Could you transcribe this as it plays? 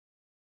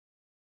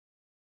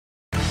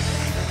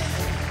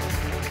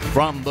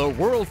From the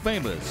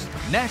world-famous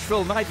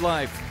Nashville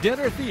Nightlife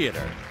Dinner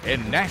Theater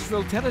in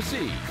Nashville,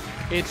 Tennessee,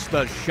 it's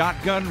the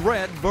Shotgun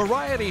Red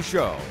Variety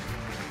Show.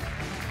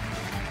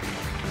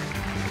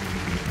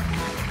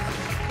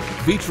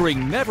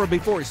 Featuring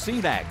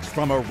never-before-seen acts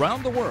from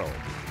around the world.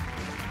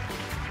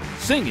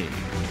 Singing,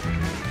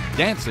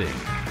 dancing,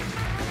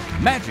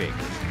 magic,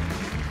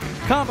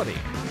 comedy.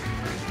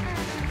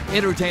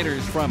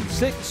 Entertainers from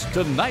 6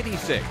 to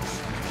 96.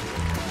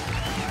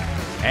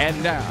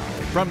 And now,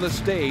 from the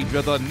stage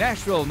of the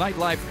Nashville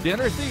Nightlife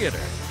Dinner Theater,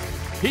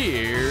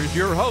 here's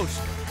your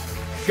host,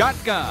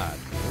 Shotgun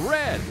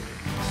Red.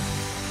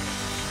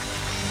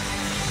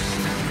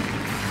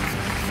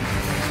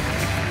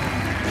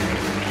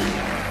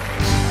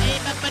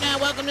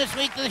 Welcome this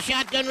week to the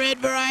Shotgun Red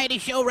Variety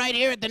Show right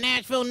here at the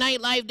Nashville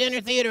Nightlife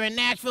Dinner Theater in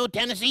Nashville,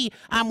 Tennessee.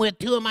 I'm with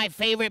two of my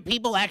favorite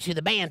people, actually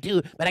the band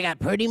too, but I got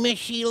Pretty Miss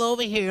Sheila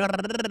over here.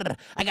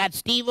 I got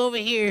Steve over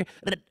here.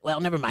 Well,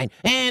 never mind.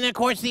 And of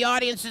course the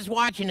audience is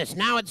watching us.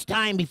 Now it's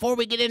time, before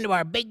we get into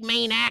our big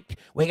main act,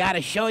 we got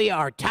to show you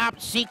our top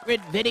secret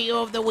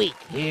video of the week.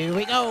 Here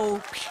we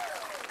go.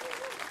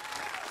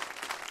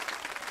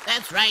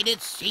 That's right,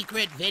 it's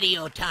secret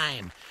video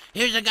time.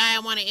 Here's a guy I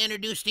want to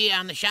introduce to you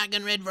on the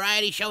Shotgun Red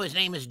Variety Show. His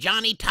name is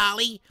Johnny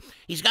Tolley.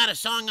 He's got a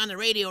song on the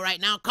radio right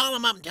now. Call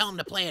him up and tell him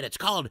to play it. It's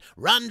called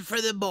Run for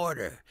the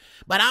Border.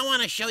 But I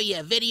want to show you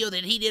a video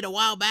that he did a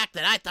while back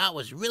that I thought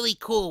was really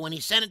cool. When he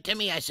sent it to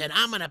me, I said,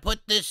 I'm going to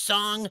put this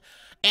song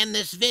and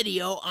this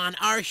video on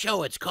our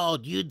show. It's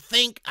called You'd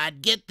Think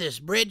I'd Get This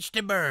Bridge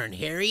to Burn.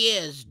 Here he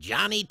is,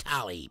 Johnny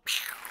Tolley.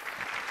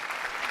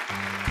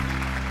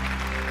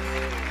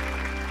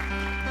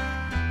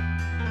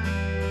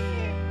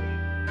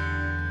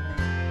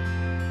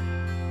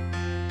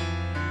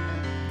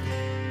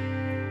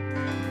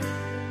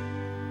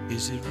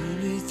 Is it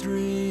really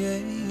 3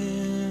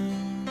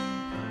 a.m.?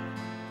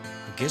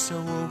 I guess I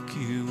woke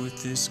you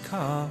with this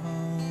call.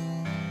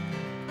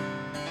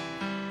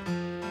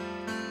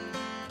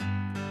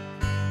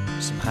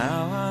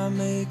 Somehow I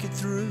make it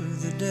through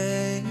the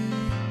day,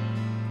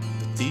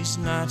 but these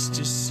nights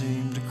just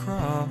seem to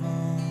crawl.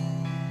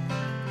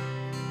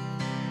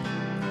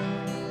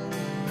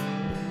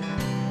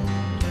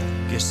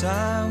 Guess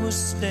I was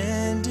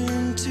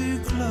standing too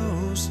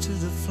close to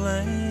the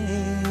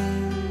flame.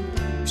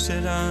 You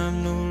said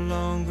I'm no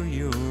longer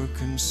your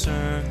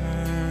concern.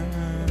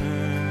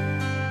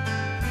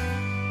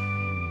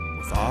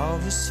 With all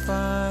this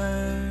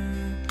fire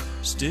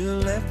still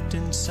left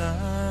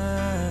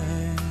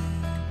inside,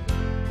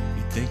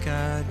 you'd think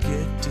I'd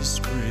get this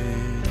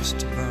bridge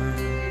to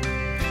burn.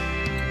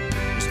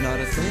 There's not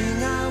a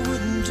thing I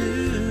wouldn't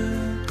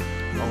do,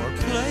 or a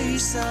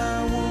place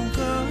I won't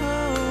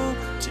go,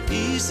 to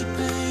ease the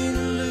pain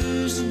of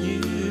losing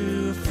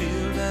you. I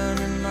feel down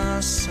in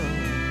my soul.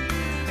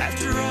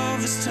 After all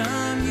this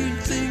time, you'd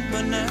think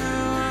by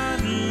now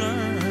I'd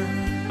learn.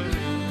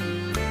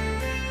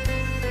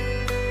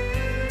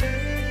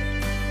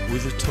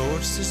 With a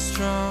torch so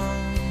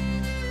strong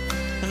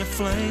and a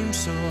flame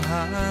so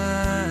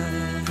high,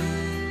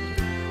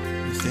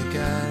 you think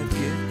I'd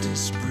get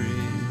this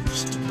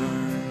bridge to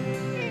burn.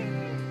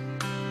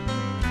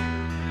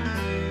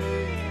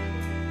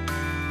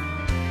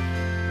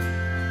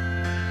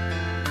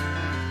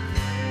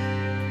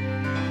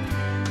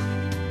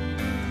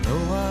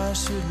 I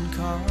shouldn't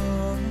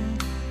call,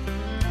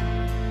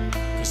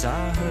 'cause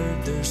I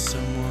heard there's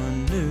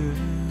someone new.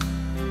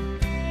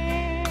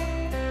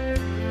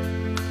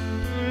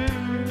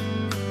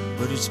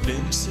 But it's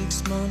been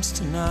 6 months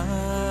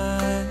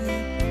tonight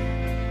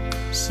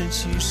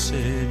since you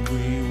said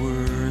we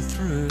were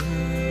through.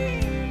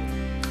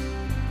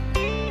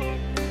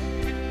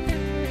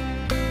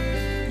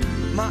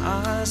 My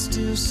eyes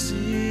still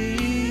see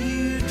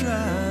you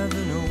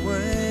driving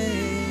away.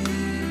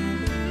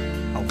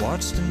 I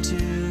watched until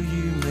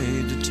you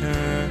made the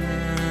turn.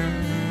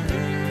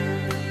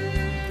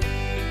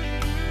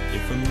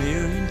 If a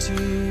million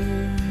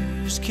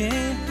tears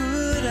can't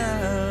put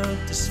out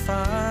this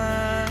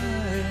fire, I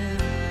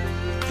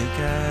think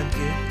I'd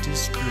get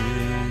this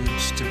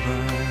bridge to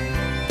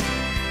burn.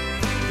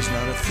 There's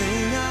not a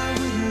thing I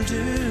wouldn't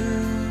do,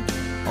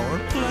 or a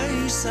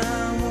place I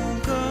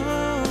won't go,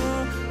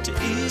 to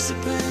ease the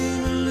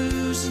pain of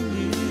losing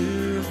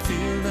you. I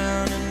feel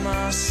down in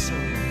my soul.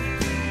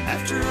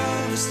 After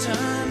all this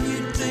time,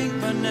 you'd think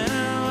by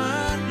now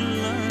I'd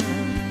learn.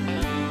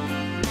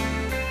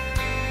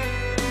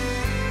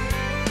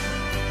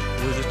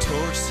 With a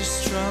torch so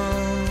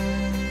strong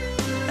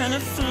and a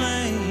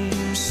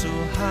flame so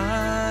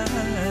high,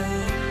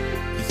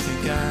 you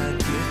think I'd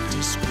get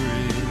this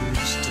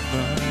bridge to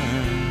burn.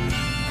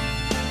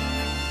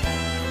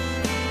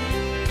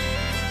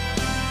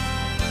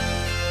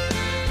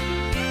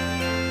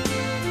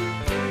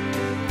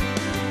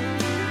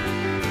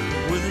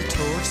 With a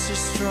torch so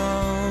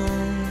strong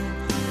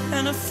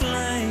and a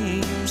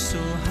flame so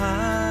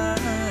high,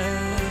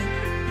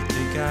 you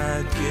think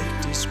I'd get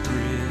this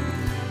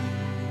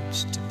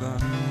bridge to burn.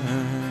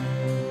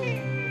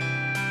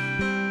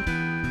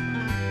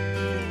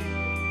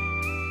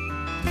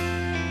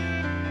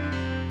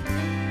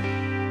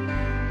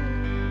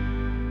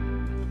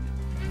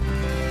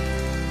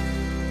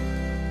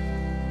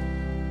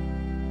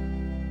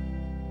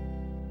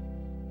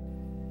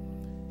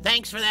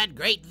 Thanks for that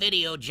great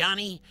video,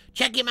 Johnny.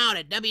 Check him out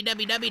at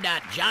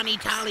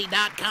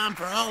www.johnnytolley.com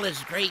for all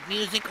his great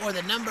music or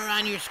the number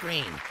on your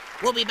screen.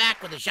 We'll be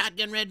back with the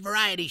Shotgun Red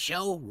Variety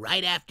Show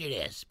right after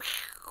this.